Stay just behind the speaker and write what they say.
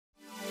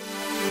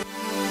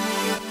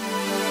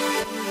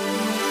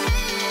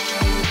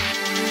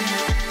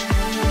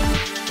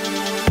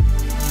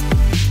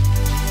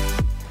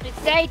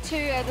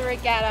for the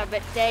regatta,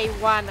 but day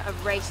one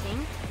of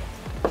racing.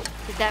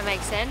 Did that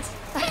make sense?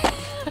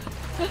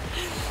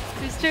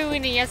 It was too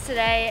windy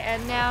yesterday,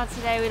 and now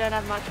today we don't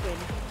have much wind.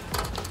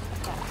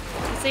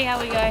 Okay. We'll see how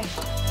we go.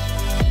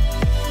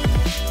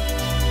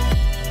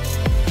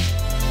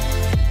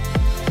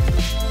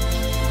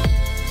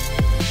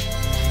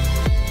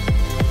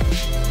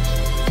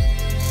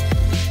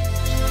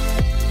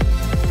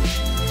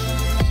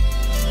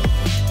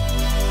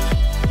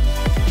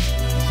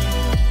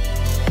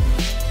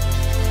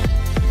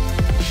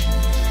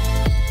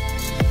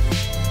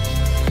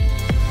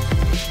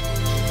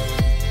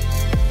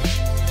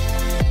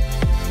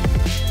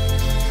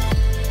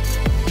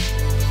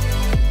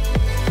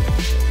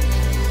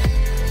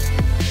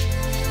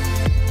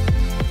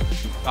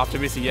 After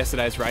missing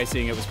yesterday's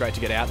racing, it was great to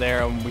get out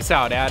there, and we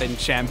sailed out in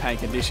champagne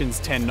conditions,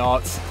 10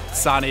 knots,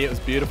 sunny, it was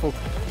beautiful.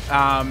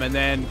 And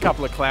then a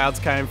couple of clouds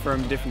came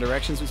from different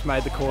directions, which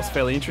made the course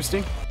fairly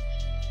interesting.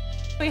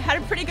 We had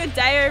a pretty good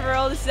day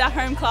overall. This is our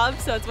home club,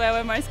 so it's where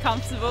we're most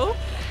comfortable.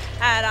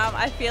 And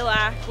I feel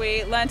like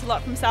we learnt a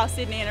lot from South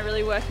Sydney and are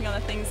really working on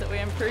the things that we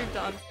improved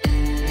on.